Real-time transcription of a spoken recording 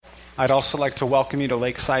I'd also like to welcome you to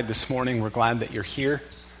Lakeside this morning. We're glad that you're here.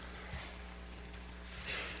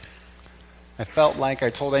 I felt like I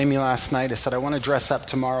told Amy last night, I said I want to dress up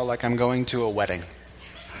tomorrow like I'm going to a wedding.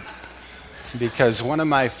 Because one of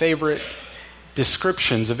my favorite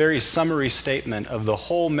descriptions, a very summary statement of the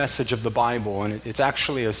whole message of the Bible, and it's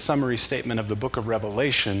actually a summary statement of the book of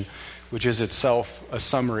Revelation, which is itself a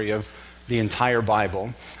summary of the entire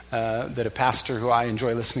Bible, that a pastor who I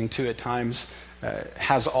enjoy listening to at times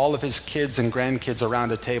has all of his kids and grandkids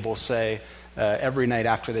around a table say every night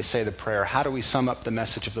after they say the prayer, how do we sum up the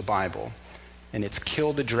message of the Bible? And it's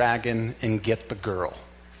kill the dragon and get the girl.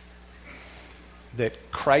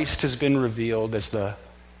 That Christ has been revealed as the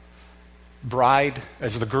bride,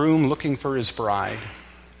 as the groom looking for his bride,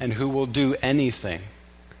 and who will do anything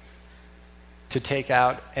to take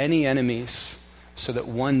out any enemies so that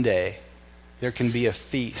one day there can be a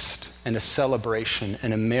feast and a celebration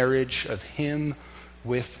and a marriage of him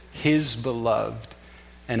with his beloved,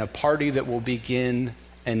 and a party that will begin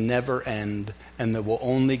and never end, and that will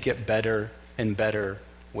only get better and better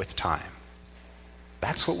with time.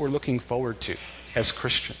 That's what we're looking forward to as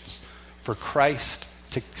Christians, for Christ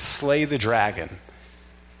to slay the dragon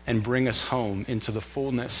and bring us home into the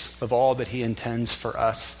fullness of all that he intends for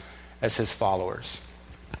us as his followers.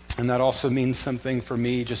 And that also means something for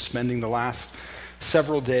me, just spending the last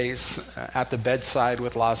several days at the bedside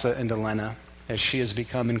with Laza and Elena as she has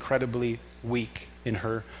become incredibly weak in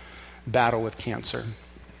her battle with cancer.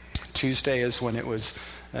 Tuesday is when it was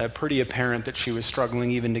pretty apparent that she was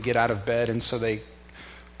struggling even to get out of bed, and so they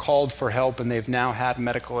called for help, and they've now had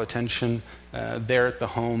medical attention there at the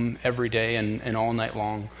home every day and all night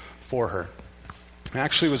long for her. I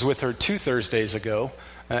actually was with her 2 Thursdays ago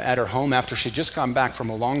at her home after she'd just gone back from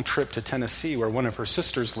a long trip to Tennessee where one of her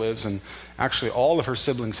sisters lives, and actually all of her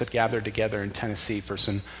siblings had gathered together in Tennessee for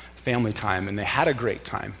some family time, and they had a great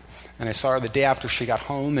time. And I saw her the day after she got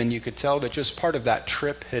home, and you could tell that just part of that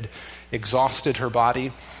trip had exhausted her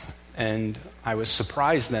body. And I was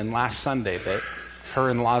surprised then last Sunday that her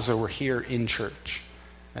and Laza were here in church.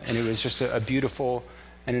 And it was just a beautiful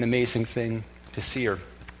and an amazing thing to see her.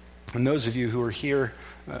 And those of you who were here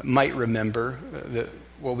might remember that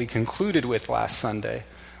what we concluded with last Sunday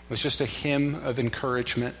was just a hymn of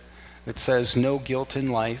encouragement that says, no guilt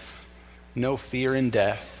in life, no fear in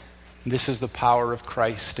death. This is the power of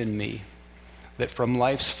Christ in me. That from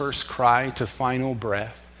life's first cry to final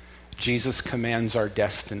breath, Jesus commands our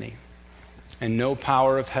destiny. And no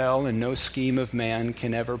power of hell and no scheme of man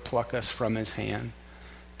can ever pluck us from his hand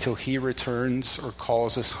till he returns or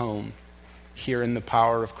calls us home. Here in the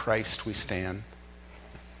power of Christ we stand.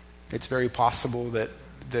 It's very possible that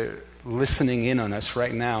they're listening in on us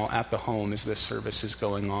right now at the home as this service is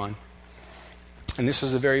going on. And this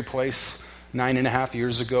was the very place 9.5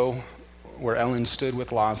 years ago where Ellen stood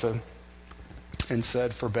with Laza and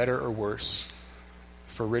said, for better or worse,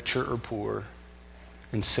 for richer or poor,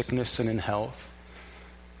 in sickness and in health,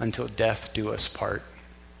 until death do us part.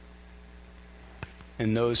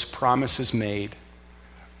 And those promises made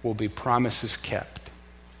will be promises kept,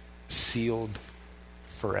 sealed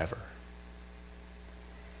forever.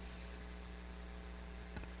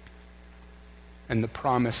 And the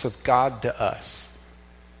promise of God to us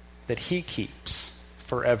that he keeps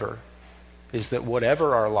forever is that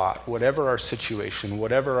whatever our lot, whatever our situation,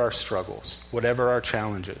 whatever our struggles, whatever our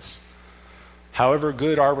challenges, however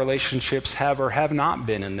good our relationships have or have not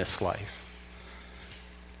been in this life,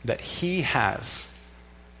 that he has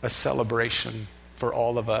a celebration for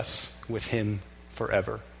all of us with him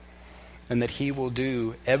forever. And that he will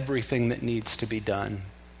do everything that needs to be done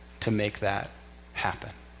to make that happen.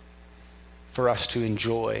 For us to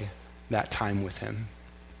enjoy that time with him.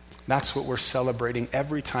 That's what we're celebrating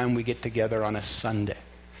every time we get together on a Sunday.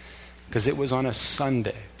 Because it was on a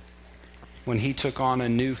Sunday when he took on a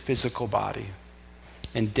new physical body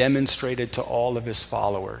and demonstrated to all of his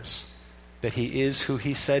followers that he is who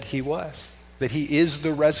he said he was. That he is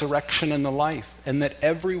the resurrection and the life. And that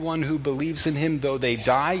everyone who believes in him, though they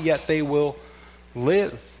die, yet they will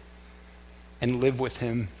live. And live with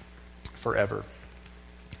him forever.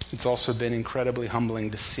 It's also been incredibly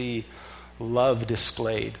humbling to see love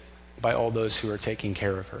displayed by all those who are taking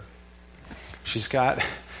care of her. She's got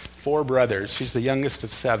 4 brothers. She's the youngest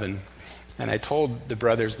of 7. And I told the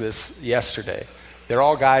brothers this yesterday. They're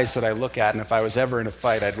all guys that I look at, and if I was ever in a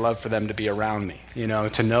fight, I'd love for them to be around me,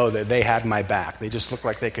 to know that they had my back. They just look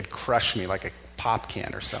like they could crush me like a pop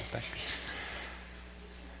can or something.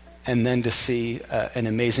 And then to see an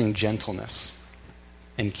amazing gentleness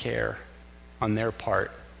and care on their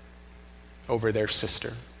part over their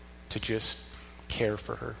sister, to just care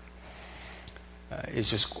for her, is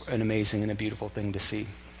just an amazing and a beautiful thing to see.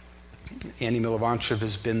 Annie Milovanchev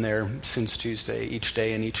has been there since Tuesday, each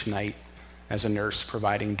day and each night as a nurse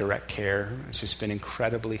providing direct care. It's just been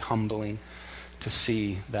incredibly humbling to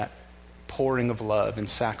see that pouring of love and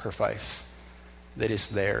sacrifice that is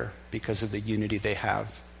there because of the unity they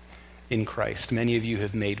have in Christ. Many of you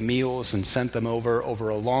have made meals and sent them over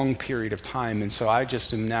a long period of time, and so I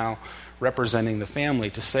just am now representing the family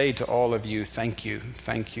to say to all of you, thank you,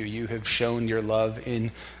 thank you. You have shown your love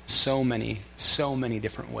in so many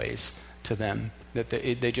different ways to them, that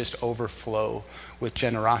they just overflow with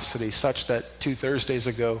generosity, such that 2 Thursdays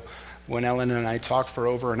ago, when Ellen and I talked for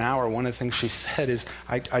over an hour, one of the things she said is,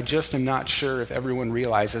 I just am not sure if everyone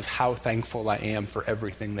realizes how thankful I am for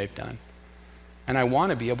everything they've done. And I want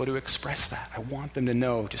to be able to express that. I want them to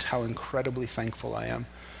know just how incredibly thankful I am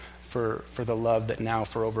for the love that now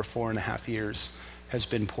for over 4.5 years has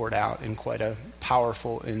been poured out in quite a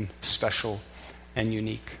powerful and special and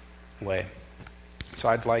unique way. So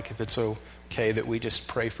I'd like, if it's okay, that we just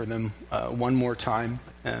pray for them one more time,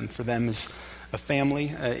 and for them as a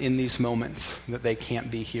family in these moments that they can't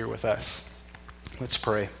be here with us. Let's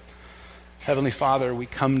pray. Heavenly Father, we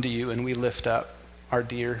come to you and we lift up our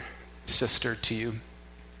dear sister to you.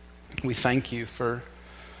 We thank you for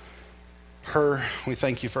her. We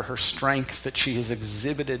thank you for her strength that she has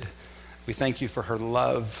exhibited. We thank you for her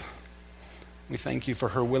love. We thank you for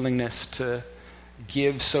her willingness to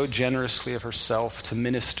give so generously of herself to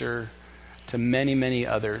minister to many, many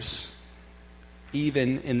others,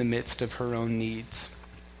 even in the midst of her own needs.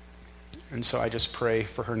 And so I just pray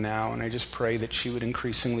for her now, and I just pray that she would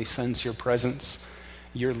increasingly sense your presence,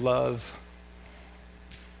 your love,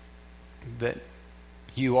 that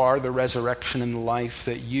you are the resurrection and the life,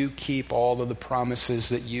 that you keep all of the promises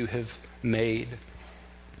that you have made,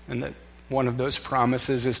 and that one of those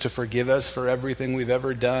promises is to forgive us for everything we've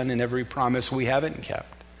ever done and every promise we haven't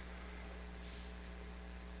kept.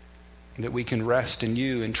 That we can rest in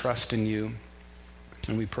you and trust in you.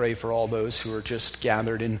 And we pray for all those who are just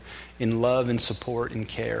gathered in love and support and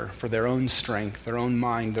care for their own strength, their own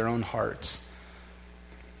mind, their own hearts.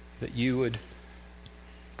 That you would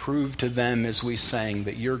prove to them, as we sang,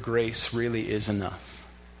 that your grace really is enough.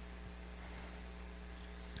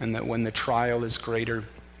 And that when the trial is greater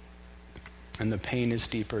and the pain is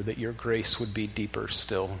deeper, that your grace would be deeper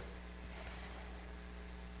still.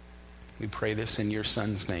 We pray this in your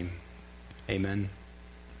Son's name. Amen.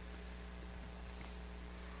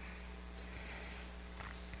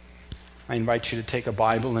 I invite you to take a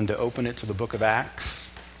Bible and to open it to the book of Acts.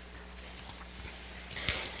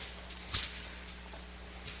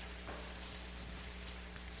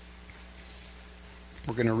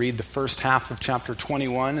 We're going to read the first half of chapter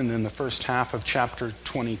 21 and then the first half of chapter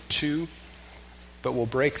 22, but we'll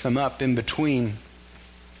break them up in between.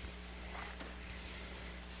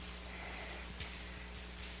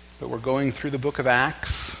 But we're going through the book of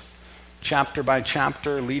Acts, chapter by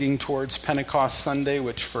chapter, leading towards Pentecost Sunday,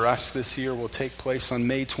 which for us this year will take place on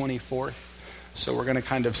May 24th. So we're going to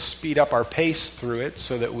kind of speed up our pace through it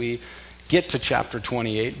so that we get to chapter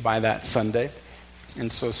 28 by that Sunday.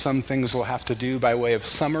 And so some things we'll have to do by way of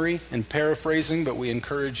summary and paraphrasing, but we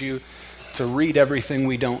encourage you to read everything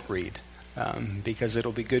we don't read, because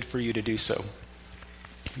it'll be good for you to do so.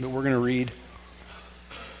 But we're going to read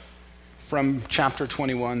from chapter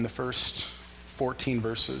 21, the first 14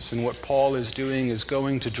 verses. And what Paul is doing is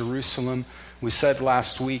going to Jerusalem. We said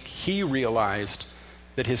last week he realized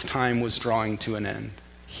that his time was drawing to an end.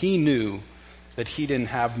 He knew that he didn't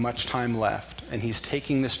have much time left, and he's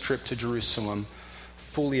taking this trip to Jerusalem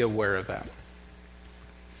fully aware of that.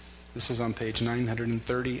 This is on page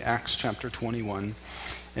 930, Acts chapter 21.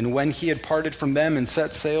 And when he had parted from them and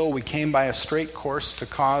set sail, we came by a straight course to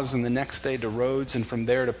Cos, and the next day to Rhodes, and from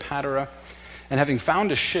there to Patara. And having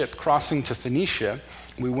found a ship crossing to Phoenicia,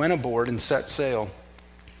 we went aboard and set sail.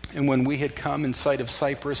 And when we had come in sight of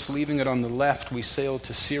Cyprus, leaving it on the left, we sailed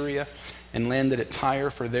to Syria and landed at Tyre,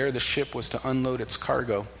 for there the ship was to unload its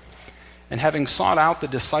cargo. And having sought out the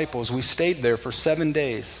disciples, we stayed there for 7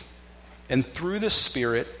 days. And through the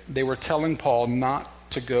Spirit, they were telling Paul not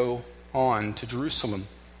to go on to Jerusalem.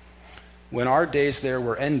 When our days there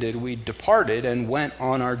were ended, we departed and went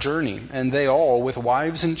on our journey. And they all, with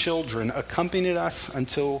wives and children, accompanied us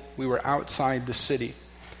until we were outside the city.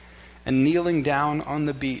 And kneeling down on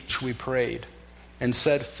the beach, we prayed and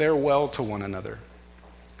said farewell to one another.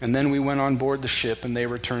 And then we went on board the ship, and they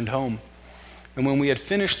returned home. And when we had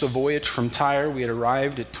finished the voyage from Tyre, we had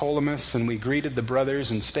arrived at Ptolemais, and we greeted the brothers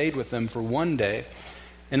and stayed with them for 1 day.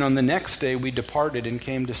 And on the next day we departed and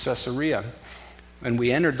came to Caesarea. And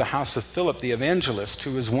we entered the house of Philip the evangelist,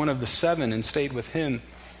 who was one of the 7, and stayed with him.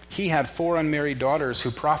 He had 4 unmarried daughters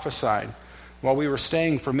who prophesied. While we were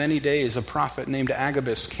staying for many days, a prophet named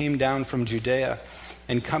Agabus came down from Judea,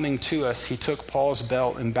 and coming to us, he took Paul's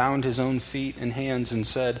belt and bound his own feet and hands and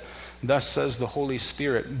said, "Thus says the Holy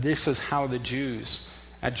Spirit, this is how the Jews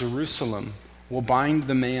at Jerusalem will bind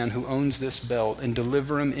the man who owns this belt and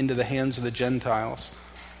deliver him into the hands of the Gentiles."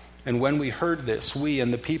 And when we heard this, we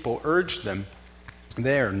and the people urged them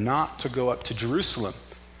there not to go up to Jerusalem.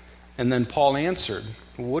 And then Paul answered,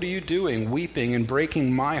 "What are you doing, weeping and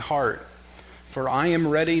breaking my heart? For I am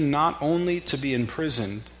ready not only to be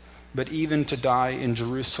imprisoned, but even to die in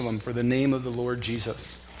Jerusalem for the name of the Lord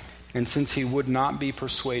Jesus." And since he would not be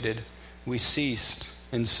persuaded, we ceased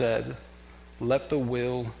and said, "Let the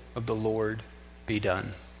will of the Lord be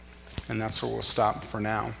done." And that's where we'll stop for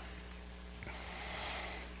now.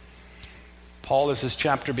 Paul, as this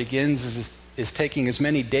chapter begins, is taking as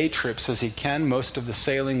many day trips as he can. Most of the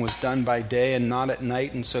sailing was done by day and not at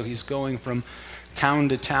night, and so he's going from town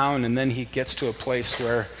to town, and then he gets to a place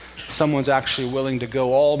where someone's actually willing to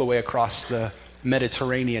go all the way across the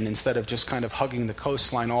Mediterranean instead of just kind of hugging the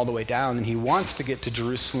coastline all the way down. And he wants to get to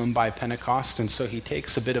Jerusalem by Pentecost, and so he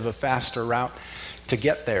takes a bit of a faster route to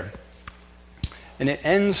get there. And it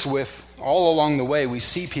ends with, all along the way, we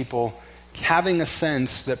see people having a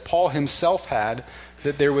sense that Paul himself had,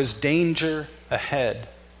 that there was danger ahead.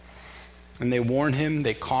 And they warn him,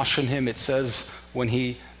 they caution him. It says when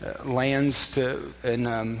he lands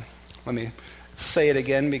let me say it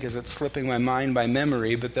again because it's slipping my mind by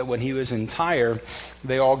memory, but that when he was in Tyre,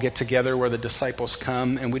 they all get together where the disciples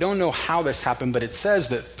come. And we don't know how this happened, but it says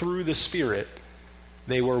that through the Spirit,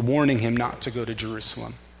 they were warning him not to go to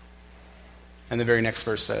Jerusalem. And the very next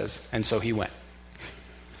verse says, and so he went.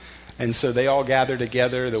 And so they all gather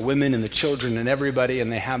together, the women and the children and everybody,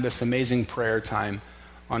 and they have this amazing prayer time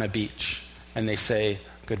on a beach. And they say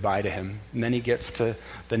goodbye to him. And then he gets to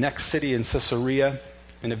the next city in Caesarea,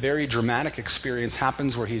 and a very dramatic experience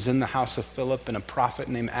happens where he's in the house of Philip, and a prophet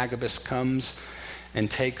named Agabus comes and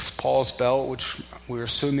takes Paul's belt, which we're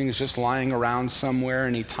assuming is just lying around somewhere,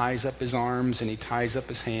 and he ties up his arms and he ties up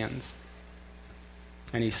his hands.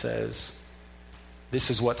 And he says, "This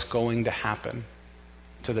is what's going to happen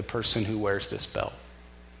to the person who wears this belt."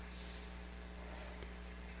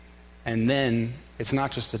 And then it's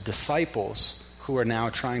not just the disciples who are now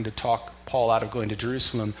trying to talk Paul out of going to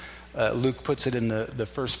Jerusalem. Luke puts it in the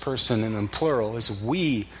first person and in plural, as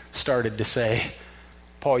we started to say,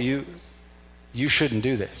 "Paul, you shouldn't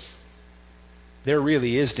do this. There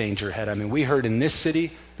really is danger ahead. I mean, we heard in this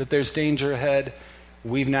city that there's danger ahead.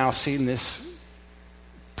 We've now seen this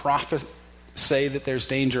prophet say that there's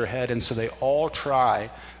danger ahead." And so they all try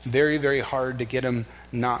very, very hard to get him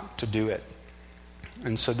not to do it.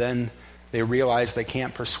 And so then they realize they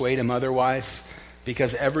can't persuade him otherwise,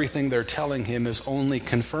 because everything they're telling him is only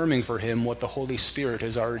confirming for him what the Holy Spirit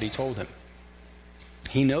has already told him.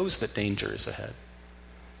 He knows that danger is ahead.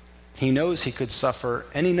 He knows he could suffer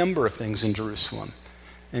any number of things in Jerusalem.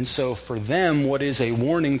 And so for them, what is a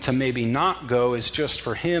warning to maybe not go is just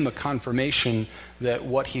for him a confirmation that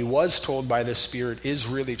what he was told by the Spirit is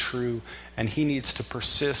really true, and he needs to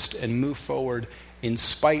persist and move forward in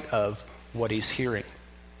spite of what he's hearing,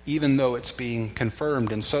 even though it's being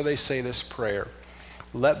confirmed. And so they say this prayer,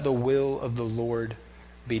 "Let the will of the Lord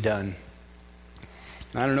be done."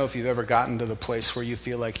 And I don't know if you've ever gotten to the place where you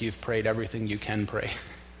feel like you've prayed everything you can pray.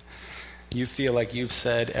 You feel like you've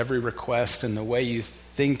said every request in the way you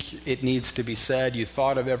think it needs to be said. You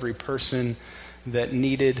thought of every person that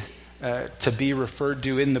needed to be referred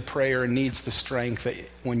to in the prayer and needs the strength. That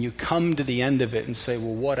when you come to the end of it and say,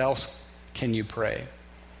 well, what else can you pray?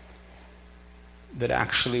 That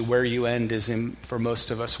actually where you end is, for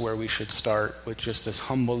most of us, where we should start, with just this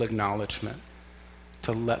humble acknowledgement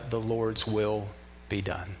to let the Lord's will be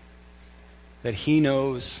done. That he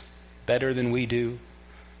knows better than we do.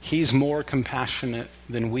 He's more compassionate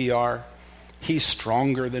than we are. He's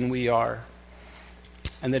stronger than we are.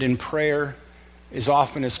 And that in prayer, as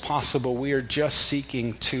often as possible, we are just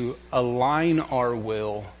seeking to align our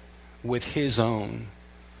will with his own,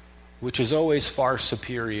 which is always far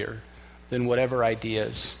superior than whatever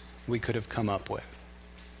ideas we could have come up with.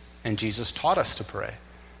 And Jesus taught us to pray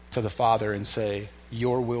to the Father and say,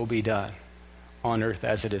 "Your will be done on earth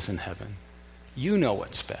as it is in heaven." You know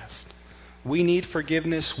what's best. We need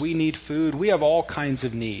forgiveness. We need food. We have all kinds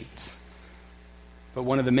of needs. But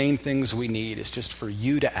one of the main things we need is just for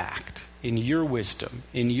you to act in your wisdom,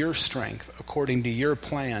 in your strength, according to your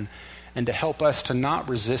plan, and to help us to not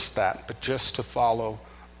resist that, but just to follow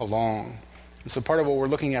along. And so part of what we're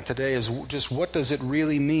looking at today is just what does it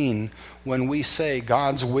really mean when we say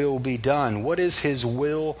God's will be done? What is his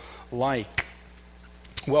will like?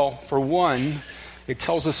 Well, for one, it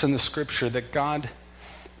tells us in the scripture that God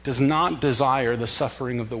does not desire the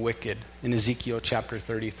suffering of the wicked in Ezekiel chapter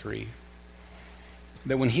 33.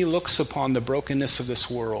 That when he looks upon the brokenness of this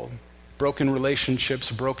world, broken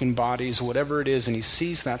relationships, broken bodies, whatever it is, and he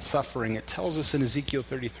sees that suffering, it tells us in Ezekiel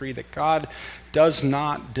 33 that God does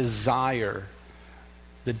not desire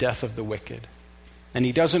the death of the wicked. And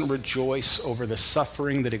he doesn't rejoice over the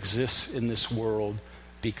suffering that exists in this world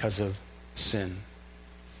because of sin.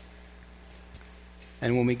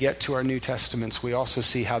 And when we get to our New Testaments, we also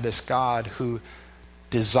see how this God who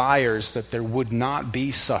desires that there would not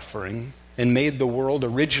be suffering and made the world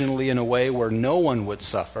originally in a way where no one would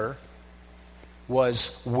suffer,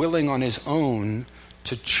 was willing on his own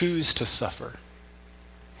to choose to suffer.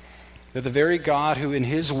 That the very God who in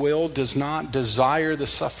his will does not desire the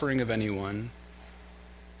suffering of anyone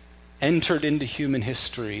entered into human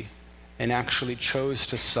history and actually chose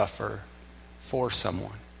to suffer for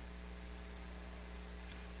someone.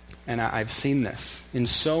 And I've seen this in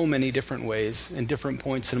so many different ways, in different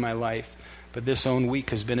points in my life, but this own week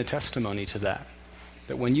has been a testimony to that.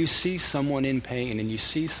 That when you see someone in pain and you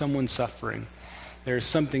see someone suffering, there is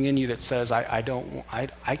something in you that says,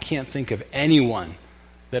 I can't think of anyone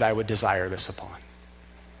that I would desire this upon.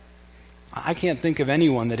 I can't think of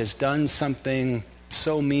anyone that has done something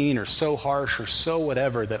so mean or so harsh or so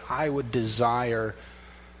whatever that I would desire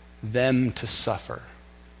them to suffer.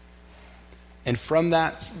 And from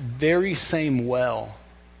that very same well,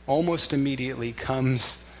 almost immediately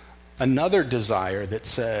comes another desire that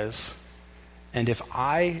says, and if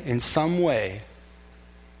I in some way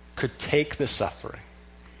could take the suffering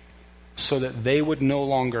so that they would no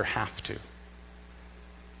longer have to,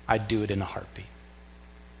 I'd do it in a heartbeat.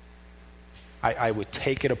 I would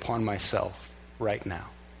take it upon myself right now.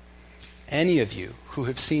 Any of you who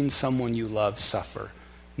have seen someone you love suffer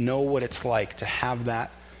know what it's like to have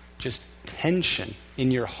that just tension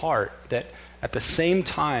in your heart, that at the same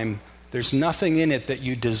time there's nothing in it that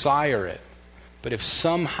you desire it, but if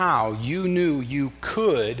somehow you knew you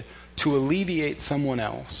could to alleviate someone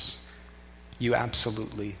else, you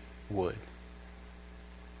absolutely would.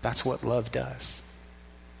 That's what love does.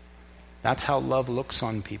 That's how love looks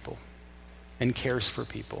on people and cares for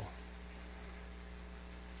people.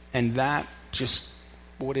 And that just,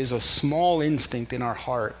 what is a small instinct in our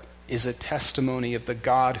heart, is a testimony of the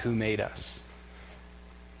God who made us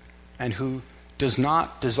and who does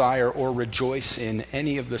not desire or rejoice in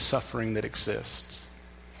any of the suffering that exists.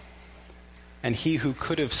 And he who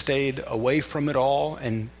could have stayed away from it all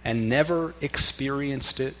and never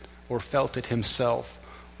experienced it or felt it himself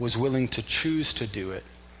was willing to choose to do it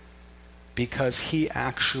because he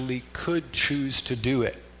actually could choose to do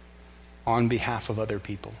it on behalf of other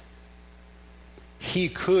people. He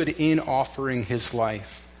could, in offering his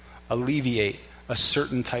life, alleviate a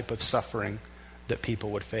certain type of suffering that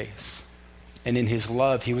people would face. And in his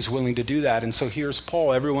love, he was willing to do that. And so here's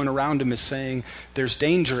Paul. Everyone around him is saying, there's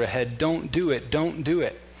danger ahead. Don't do it. Don't do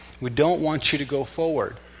it. We don't want you to go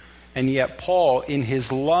forward. And yet Paul, in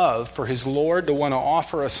his love for his Lord, to want to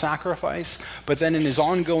offer a sacrifice, but then in his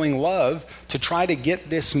ongoing love to try to get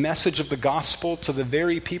this message of the gospel to the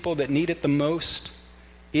very people that need it the most,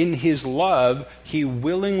 in his love, he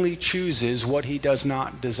willingly chooses what he does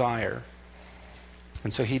not desire.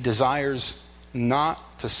 And so he desires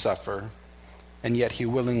not to suffer, and yet he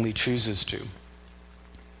willingly chooses to.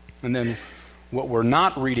 And then what we're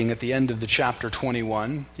not reading at the end of the chapter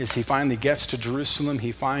 21 is he finally gets to Jerusalem.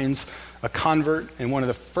 He finds a convert, and one of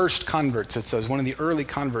the first converts, it says, one of the early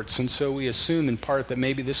converts. And so we assume in part that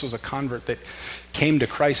maybe this was a convert that came to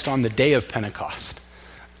Christ on the day of Pentecost.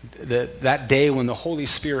 That day when the Holy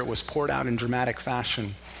Spirit was poured out in dramatic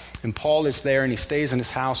fashion. And Paul is there, and he stays in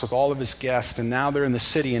his house with all of his guests, and now they're in the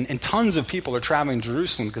city, and tons of people are traveling to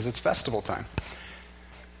Jerusalem because it's festival time.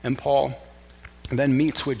 And Paul then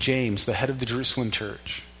meets with James, the head of the Jerusalem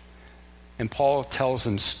church. And Paul tells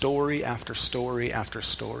him story after story after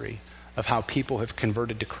story of how people have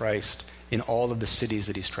converted to Christ in all of the cities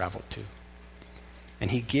that he's traveled to. And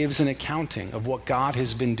he gives an accounting of what God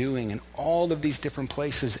has been doing in all of these different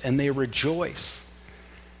places, and they rejoice.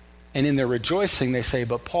 And in their rejoicing, they say,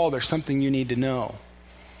 but Paul, there's something you need to know.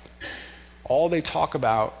 All they talk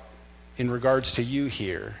about in regards to you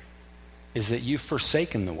here is that you've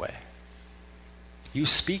forsaken the way. You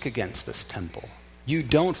speak against this temple. You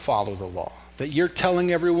don't follow the law. That you're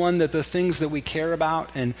telling everyone that the things that we care about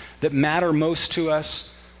and that matter most to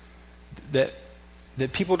us, that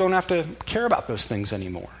people don't have to care about those things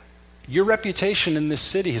anymore. Your reputation in this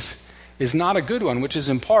city is not a good one, which is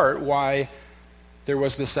in part why there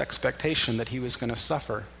was this expectation that he was going to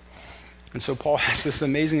suffer. And so Paul has this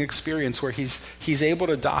amazing experience where he's able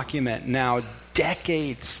to document now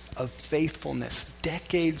decades of faithfulness,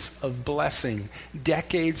 decades of blessing,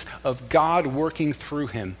 decades of God working through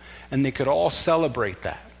him. And they could all celebrate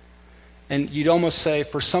that. And you'd almost say,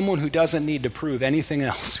 for someone who doesn't need to prove anything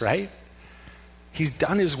else, right? He's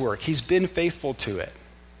done his work. He's been faithful to it.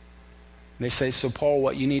 And they say, so Paul,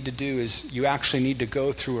 what you need to do is you actually need to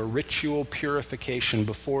go through a ritual purification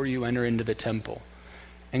before you enter into the temple.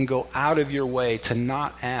 And go out of your way to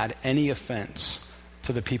not add any offense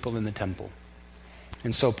to the people in the temple.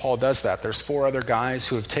 And so Paul does that. There's 4 other guys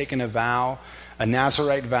who have taken a vow, a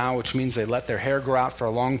Nazirite vow, which means they let their hair grow out for a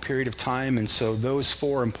long period of time. And so those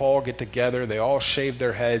 4 and Paul get together, they all shave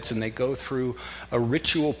their heads, and they go through a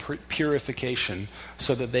ritual purification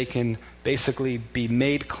so that they can basically be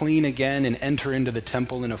made clean again and enter into the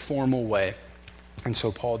temple in a formal way. And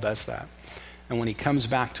so Paul does that. And when he comes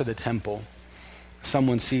back to the temple,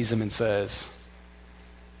 someone sees him and says,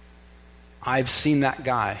 I've seen that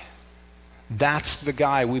guy. That's the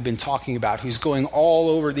guy we've been talking about who's going all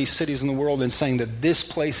over these cities in the world and saying that this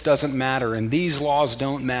place doesn't matter and these laws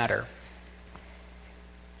don't matter.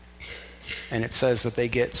 And it says that they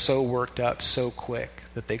get so worked up so quick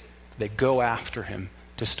that they go after him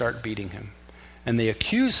to start beating him. And they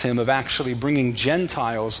accuse him of actually bringing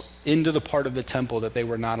Gentiles into the part of the temple that they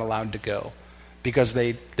were not allowed to go, because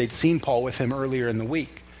they'd seen Paul with him earlier in the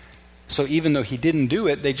week. So even though he didn't do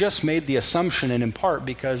it, they just made the assumption, and in part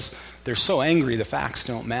because they're so angry the facts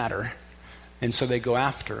don't matter. And so they go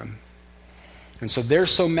after him. And so they're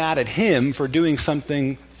so mad at him for doing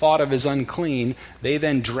something thought of as unclean, they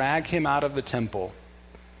then drag him out of the temple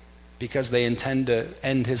because they intend to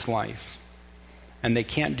end his life. And they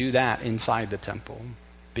can't do that inside the temple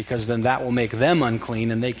because then that will make them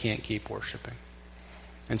unclean and they can't keep worshiping.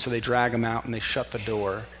 And so they drag him out and they shut the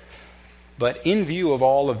door. But in view of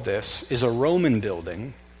all of this is a Roman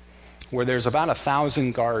building where there's about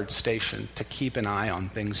 1,000 guards stationed to keep an eye on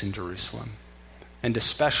things in Jerusalem, and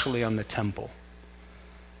especially on the temple.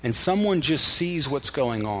 And someone just sees what's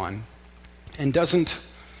going on and doesn't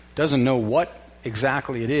know what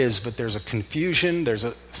exactly it is, but there's a confusion, there's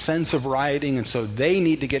a sense of rioting, and so they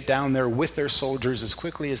need to get down there with their soldiers as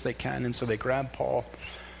quickly as they can. And so they grab Paul.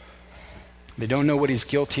 They don't know what he's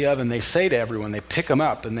guilty of, and they say to everyone, they pick him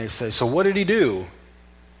up, and they say, so what did he do?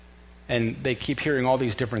 And they keep hearing all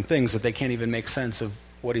these different things that they can't even make sense of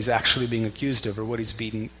what he's actually being accused of or what he's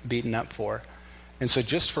beaten up for. And so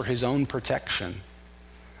just for his own protection,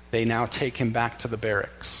 they now take him back to the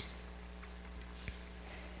barracks.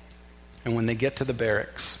 And when they get to the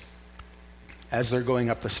barracks, as they're going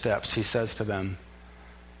up the steps, he says to them,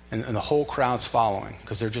 and the whole crowd's following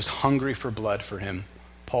because they're just hungry for blood for him.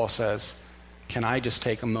 Paul says, can I just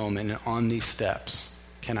take a moment and on these steps,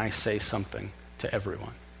 can I say something to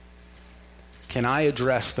everyone? Can I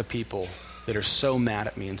address the people that are so mad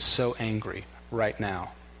at me and so angry right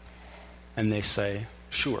now? And they say,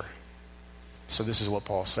 sure. So this is what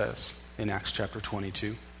Paul says in Acts chapter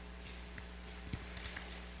 22.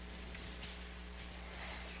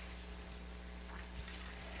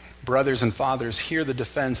 Brothers and fathers, hear the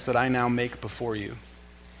defense that I now make before you.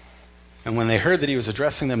 And when they heard that he was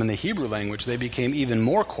addressing them in the Hebrew language, they became even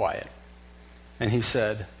more quiet. And he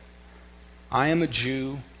said, I am a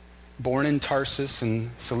Jew, born in Tarsus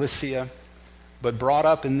in Cilicia, but brought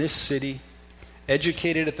up in this city,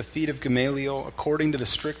 educated at the feet of Gamaliel, according to the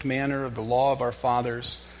strict manner of the law of our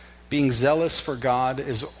fathers, being zealous for God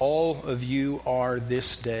as all of you are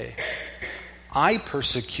this day. I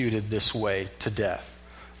persecuted this way to death,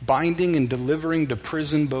 binding and delivering to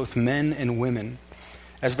prison both men and women,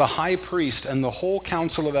 as the high priest and the whole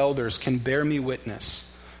council of elders can bear me witness.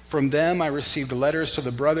 From them I received letters to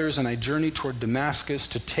the brothers, and I journeyed toward Damascus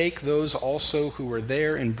to take those also who were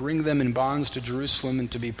there and bring them in bonds to Jerusalem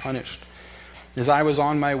and to be punished. As I was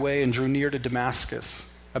on my way and drew near to Damascus,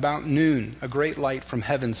 about noon, a great light from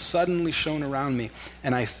heaven suddenly shone around me,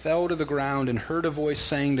 and I fell to the ground and heard a voice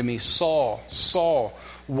saying to me, Saul, Saul,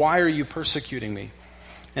 why are you persecuting me?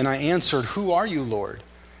 And I answered, Who are you, Lord?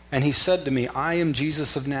 And he said to me, I am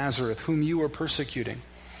Jesus of Nazareth, whom you are persecuting.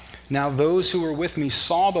 Now those who were with me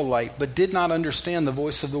saw the light, but did not understand the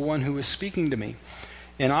voice of the one who was speaking to me.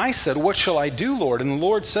 And I said, What shall I do, Lord? And the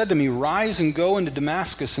Lord said to me, Rise and go into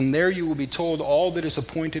Damascus, and there you will be told all that is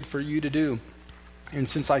appointed for you to do. And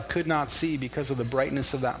since I could not see because of the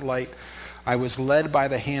brightness of that light, I was led by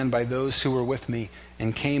the hand by those who were with me,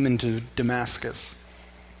 and came into Damascus.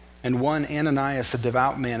 And one Ananias, a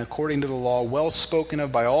devout man, according to the law, well spoken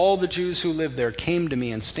of by all the Jews who lived there, came to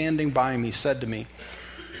me, and standing by me said to me,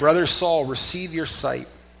 Brother Saul, receive your sight.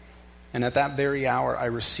 And at that very hour I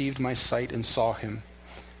received my sight and saw him.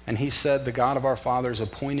 And he said, the God of our fathers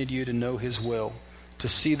appointed you to know his will, to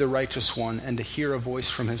see the righteous one, and to hear a voice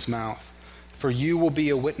from his mouth. For you will be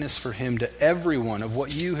a witness for him to everyone of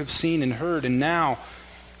what you have seen and heard. And now,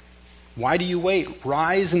 why do you wait?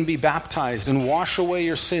 Rise and be baptized, and wash away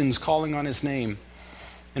your sins, calling on his name.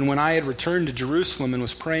 And when I had returned to Jerusalem and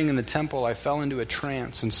was praying in the temple, I fell into a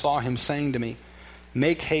trance and saw him saying to me,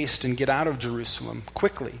 make haste and get out of Jerusalem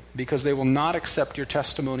quickly, because they will not accept your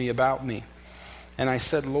testimony about me. And I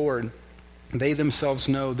said, Lord, they themselves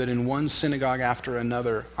know that in one synagogue after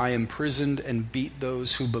another I imprisoned and beat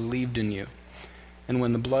those who believed in you. And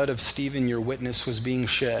when the blood of Stephen, your witness, was being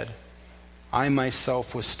shed, I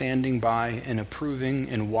myself was standing by and approving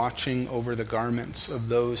and watching over the garments of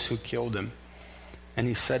those who killed him. And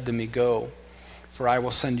he said to me, go, for I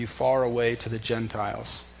will send you far away to the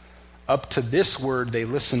Gentiles. Up to this word they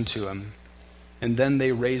listened to him, and then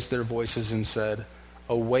they raised their voices and said,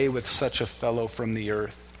 away with such a fellow from the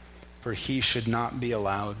earth, for he should not be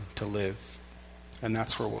allowed to live. And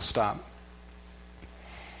that's where we'll stop.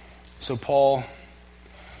 So Paul,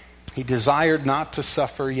 he desired not to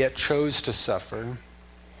suffer, yet chose to suffer.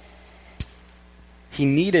 He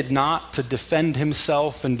needed not to defend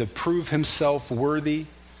himself and to prove himself worthy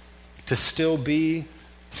to still be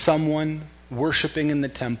someone worshiping in the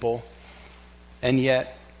temple, and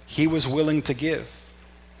yet he was willing to give.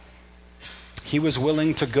 He was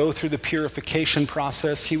willing to go through the purification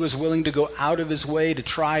process. He was willing to go out of his way to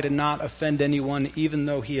try to not offend anyone, even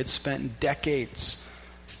though he had spent decades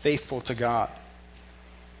faithful to God.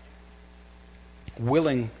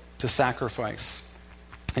 Willing to sacrifice.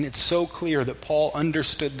 And it's so clear that Paul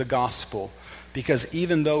understood the gospel, because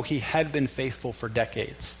even though he had been faithful for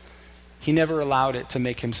decades, he never allowed it to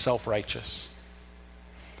make him self-righteous.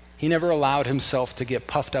 He never allowed himself to get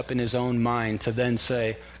puffed up in his own mind to then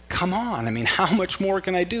say, come on, I mean, how much more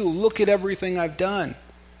can I do? Look at everything I've done.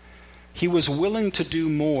 He was willing to do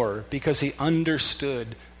more because he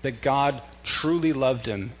understood that God truly loved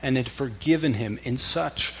him and had forgiven him in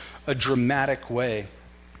such a dramatic way.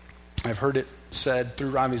 I've heard it said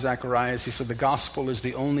through Ravi Zacharias, he said, the gospel is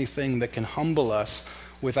the only thing that can humble us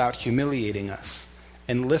without humiliating us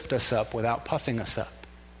and lift us up without puffing us up.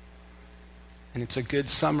 And it's a good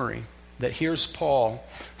summary that here's Paul,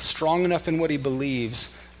 strong enough in what he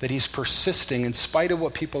believes that he's persisting in spite of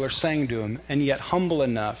what people are saying to him, and yet humble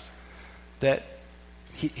enough that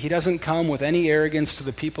he doesn't come with any arrogance to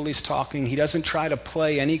the people he's talking. He doesn't try to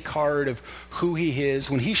play any card of who he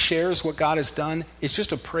is. When he shares what God has done, it's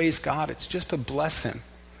just to praise God. It's just to bless him.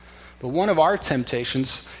 But one of our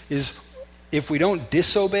temptations is, if we don't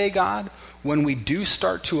disobey God, when we do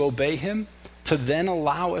start to obey him, to then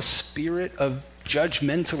allow a spirit of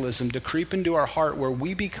judgmentalism to creep into our heart where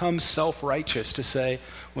we become self-righteous to say,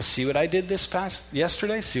 well, see what I did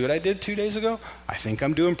yesterday? See what I did 2 days ago? I think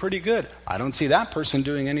I'm doing pretty good. I don't see that person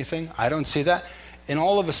doing anything. I don't see that. And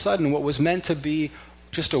all of a sudden, what was meant to be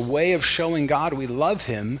just a way of showing God we love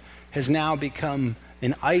him has now become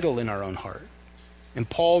an idol in our own heart. And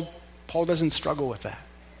Paul doesn't struggle with that.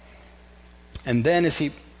 And then as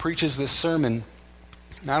he preaches this sermon,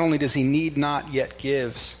 not only does he need not, yet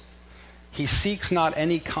gives. He seeks not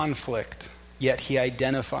any conflict, yet he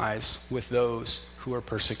identifies with those who are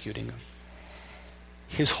persecuting him.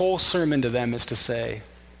 His whole sermon to them is to say,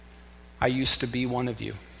 I used to be one of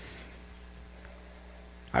you.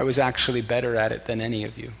 I was actually better at it than any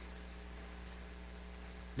of you.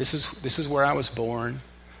 This is where I was born.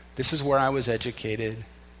 This is where I was educated.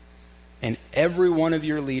 And every one of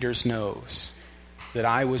your leaders knows that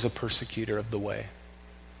I was a persecutor of the way.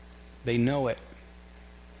 They know it.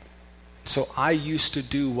 So I used to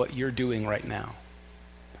do what you're doing right now.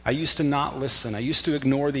 I used to not listen. I used to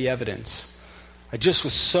ignore the evidence. I just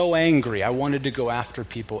was so angry. I wanted to go after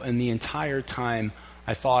people. And the entire time,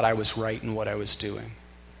 I thought I was right in what I was doing.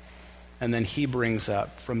 And then he brings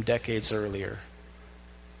up from decades earlier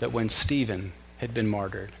that when Stephen had been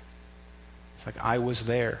martyred, it's like, I was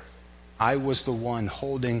there. I was the one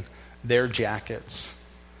holding their jackets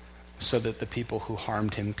so that the people who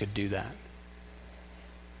harmed him could do that.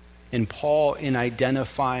 And Paul, in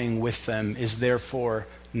identifying with them, is therefore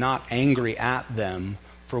not angry at them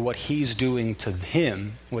for what he's doing to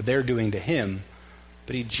him, what they're doing to him,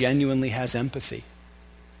 but he genuinely has empathy.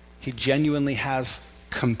 He genuinely has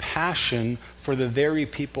compassion for the very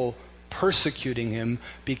people persecuting him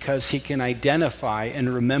because he can identify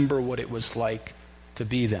and remember what it was like to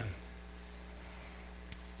be them.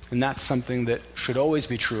 And that's something that should always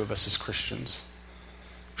be true of us as Christians.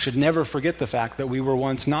 We should never forget the fact that we were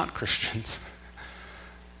once not Christians,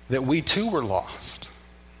 that we too were lost,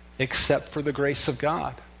 except for the grace of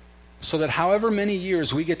God. so that however many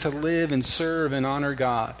years we get to live and serve and honor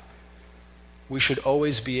God, we should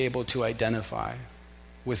always be able to identify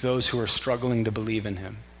with those who are struggling to believe in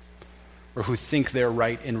him or who think they're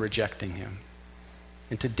right in rejecting him.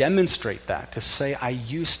 And to demonstrate that, to say, I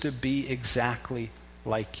used to be exactly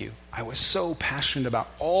like you. I was so passionate about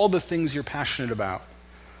all the things you're passionate about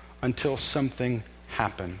until something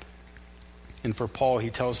happened. And for Paul, he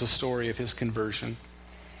tells the story of his conversion,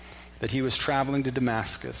 that he was traveling to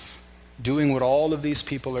Damascus, doing what all of these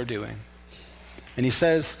people are doing. And he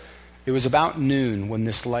says it was about noon when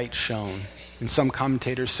this light shone. And some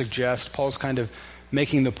commentators suggest Paul's kind of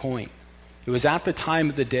making the point. It was at the time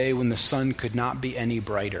of the day when the sun could not be any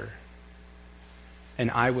brighter. And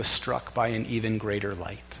I was struck by an even greater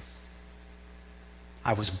light.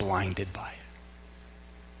 I was blinded by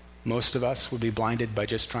it. Most of us would be blinded by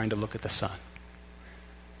just trying to look at the sun.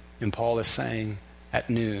 And Paul is saying, at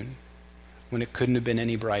noon, when it couldn't have been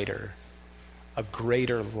any brighter, a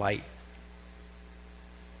greater light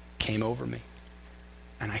came over me.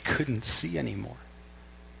 And I couldn't see anymore.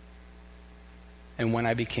 And when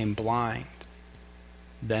I became blind,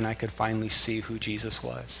 then I could finally see who Jesus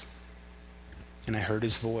was. And I heard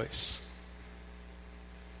his voice.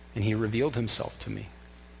 And he revealed himself to me.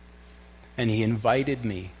 And he invited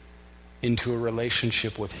me into a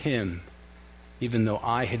relationship with him, even though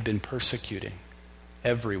I had been persecuting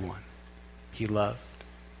everyone he loved.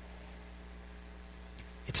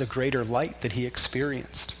 It's a greater light that he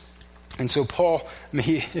experienced. And so Paul,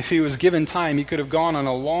 if he was given time, he could have gone on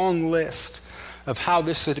a long list of how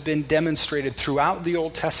this had been demonstrated throughout the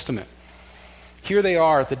Old Testament. Here they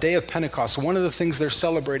are at the day of Pentecost. One of the things they're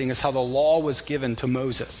celebrating is how the law was given to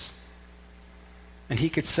Moses. And he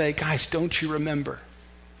could say, guys, don't you remember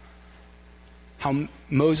how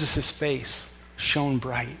Moses' face shone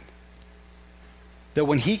bright? That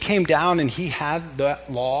when he came down and he had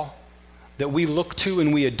that law that we look to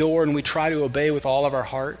and we adore and we try to obey with all of our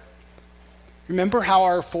heart. Remember how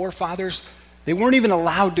our forefathers, they weren't even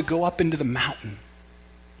allowed to go up into the mountain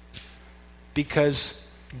because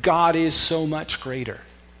God is so much greater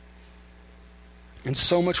and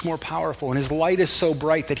so much more powerful, and his light is so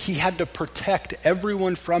bright that he had to protect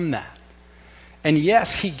everyone from that. And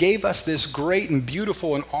yes, he gave us this great and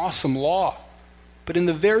beautiful and awesome law, but in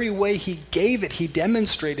the very way he gave it, he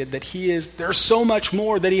demonstrated that there's so much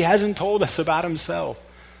more that he hasn't told us about himself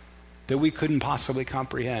that we couldn't possibly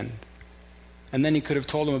comprehend. And then he could have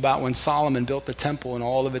told them about when Solomon built the temple in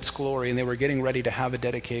all of its glory and they were getting ready to have a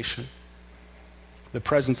dedication. The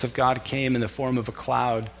presence of God came in the form of a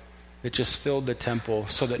cloud that just filled the temple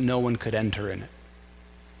so that no one could enter in it.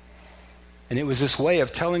 And it was this way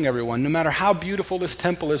of telling everyone, no matter how beautiful this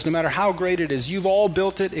temple is, no matter how great it is, you've all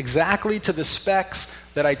built it exactly to the specs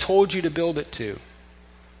that I told you to build it to.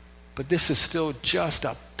 But this is still just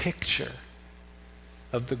a picture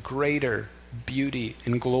of the greater beauty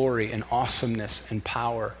and glory and awesomeness and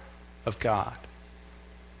power of God.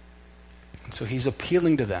 And so he's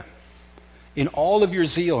appealing to them. In all of your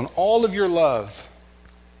zeal and all of your love,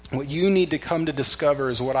 what you need to come to discover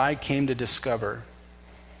is what I came to discover.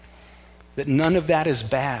 That none of that is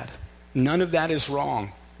bad. None of that is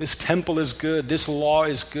wrong. This temple is good. This law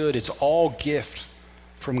is good. It's all gift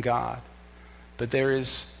from God. But there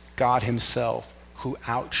is God himself who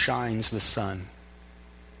outshines the sun.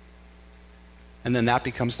 And then that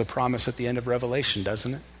becomes the promise at the end of Revelation,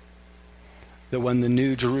 doesn't it? That when the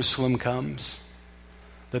new Jerusalem comes,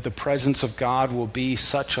 that the presence of God will be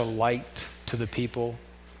such a light to the people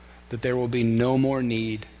that there will be no more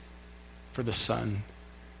need for the sun,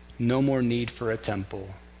 no more need for a temple,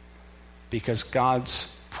 because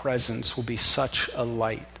God's presence will be such a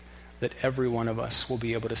light that every one of us will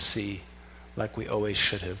be able to see like we always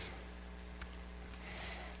should have.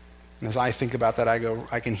 And as I think about that,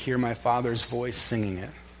 I can hear my Father's voice singing it.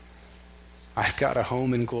 I've got a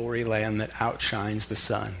home in glory land that outshines the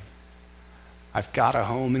sun. I've got a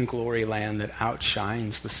home in glory land that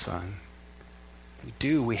outshines the sun. We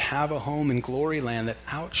do. We have a home in glory land that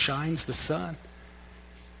outshines the sun.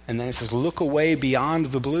 And then it says, look away beyond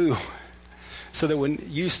the blue. So that when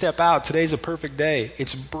you step out, today's a perfect day.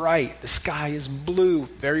 It's bright. The sky is blue.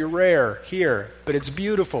 Very rare here, but it's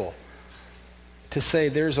beautiful. To say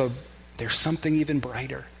there's something even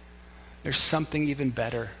brighter. There's something even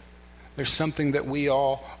better. There's something that we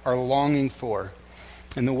all are longing for.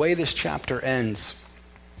 And the way this chapter ends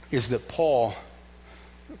is that Paul,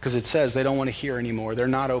 because it says they don't want to hear anymore. They're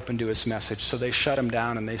not open to his message. So they shut him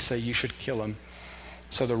down and they say, you should kill him.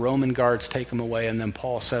 So the Roman guards take him away, and then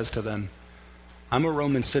Paul says to them, I'm a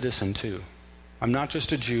Roman citizen too. I'm not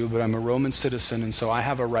just a Jew, but I'm a Roman citizen, and so I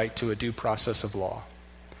have a right to a due process of law.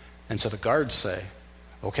 And so the guards say,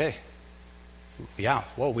 okay, yeah,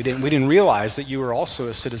 well, we didn't realize that you were also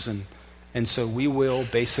a citizen. And so we will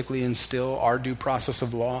basically instill our due process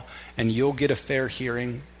of law, and you'll get a fair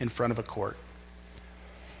hearing in front of a court.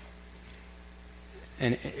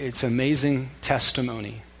 And it's amazing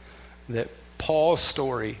testimony that Paul's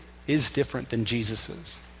story is different than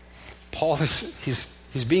Jesus's. Paul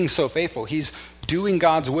he's being so faithful. He's doing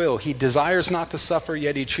God's will. He desires not to suffer,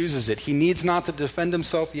 yet he chooses it. He needs not to defend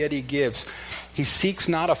himself, yet he gives. He seeks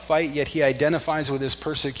not a fight, yet he identifies with his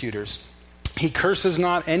persecutors. He curses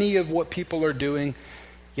not any of what people are doing,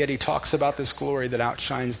 yet he talks about this glory that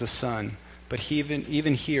outshines the sun. But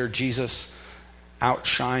even here, Jesus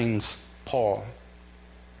outshines Paul,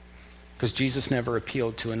 because Jesus never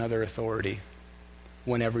appealed to another authority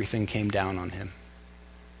when everything came down on him.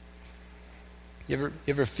 You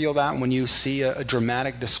ever feel that when you see a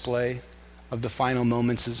dramatic display of the final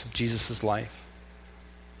moments of Jesus' life?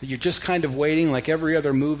 That you're just kind of waiting, like every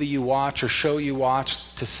other movie you watch or show you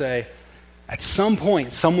watch, to say, at some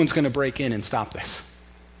point, someone's going to break in and stop this.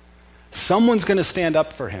 Someone's going to stand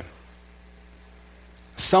up for him.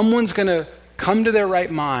 Someone's going to come to their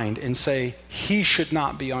right mind and say, he should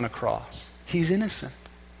not be on a cross. He's innocent.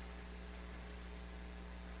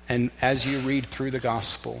 And as you read through the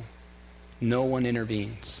gospel, no one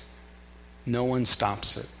intervenes. No one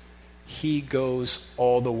stops it. He goes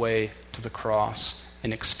all the way to the cross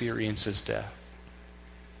and experiences death.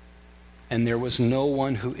 And there was no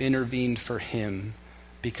one who intervened for him,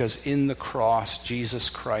 because in the cross, Jesus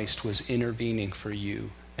Christ was intervening for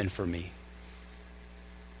you and for me.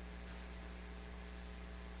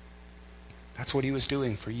 That's what he was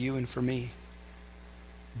doing for you and for me.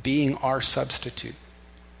 Being our substitute.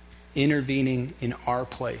 Intervening in our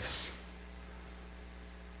place.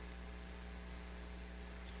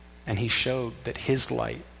 And he showed that his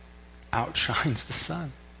light outshines the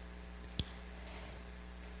sun.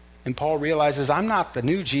 And Paul realizes, I'm not the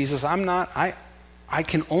new Jesus. I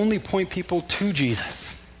can only point people to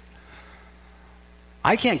Jesus.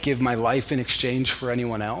 I can't give my life in exchange for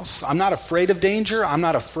anyone else. I'm not afraid of danger. I'm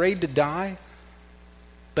not afraid to die.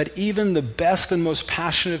 But even the best and most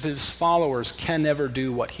passionate of his followers can never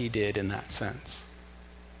do what he did in that sense.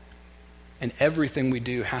 And everything we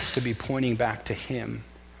do has to be pointing back to him,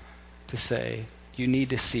 to say, you need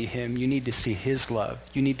to see him. You need to see his love.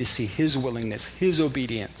 You need to see his willingness, his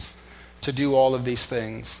obedience to do all of these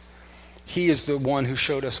things. He is the one who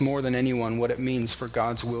showed us more than anyone what it means for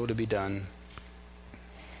God's will to be done,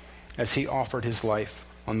 as he offered his life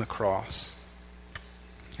on the cross.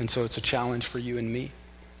 And so it's a challenge for you and me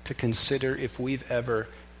to consider if we've ever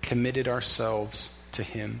committed ourselves to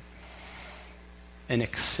him and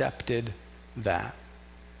accepted that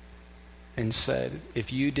and said,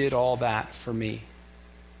 if you did all that for me,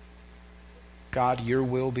 God, your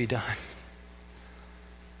will be done.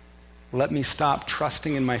 Let me stop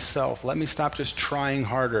trusting in myself. Let me stop just trying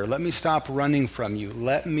harder. Let me stop running from you.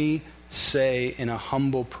 Let me say in a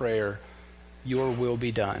humble prayer, your will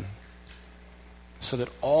be done. So that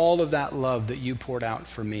all of that love that you poured out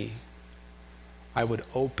for me, I would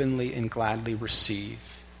openly and gladly receive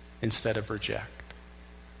instead of reject.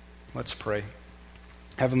 Let's pray.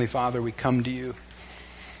 Heavenly Father, we come to you,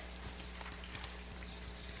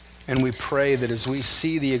 and we pray that as we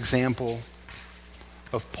see the example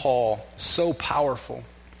of Paul, so powerful,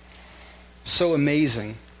 so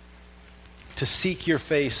amazing, to seek your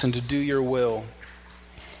face and to do your will,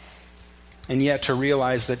 and yet to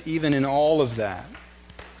realize that even in all of that,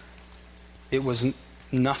 it was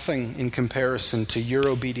nothing in comparison to your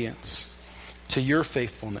obedience, to your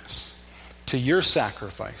faithfulness, to your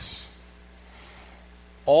sacrifice,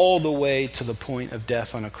 all the way to the point of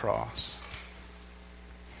death on a cross.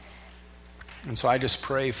 And so I just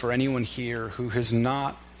pray for anyone here who has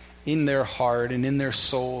not, in their heart and in their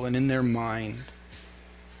soul and in their mind,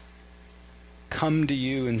 come to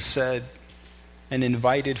you and said and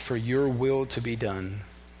invited for your will to be done,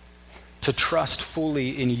 to trust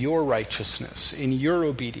fully in your righteousness, in your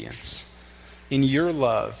obedience, in your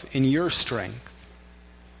love, in your strength,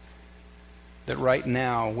 that right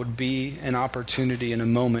now would be an opportunity and a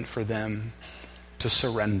moment for them to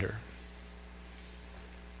surrender.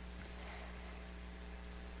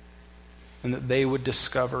 And that they would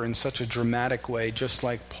discover in such a dramatic way, just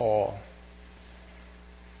like Paul,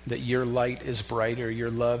 that your light is brighter,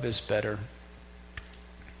 your love is better.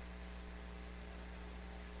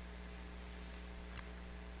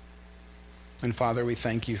 And Father, we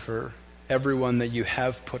thank you for everyone that you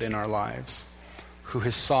have put in our lives who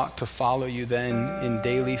has sought to follow you then in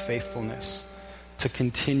daily faithfulness, to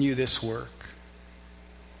continue this work.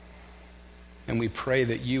 And we pray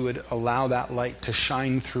that you would allow that light to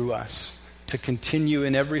shine through us, to continue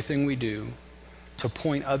in everything we do, to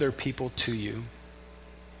point other people to you.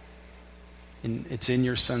 And it's in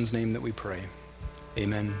your Son's name that we pray.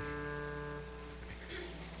 Amen.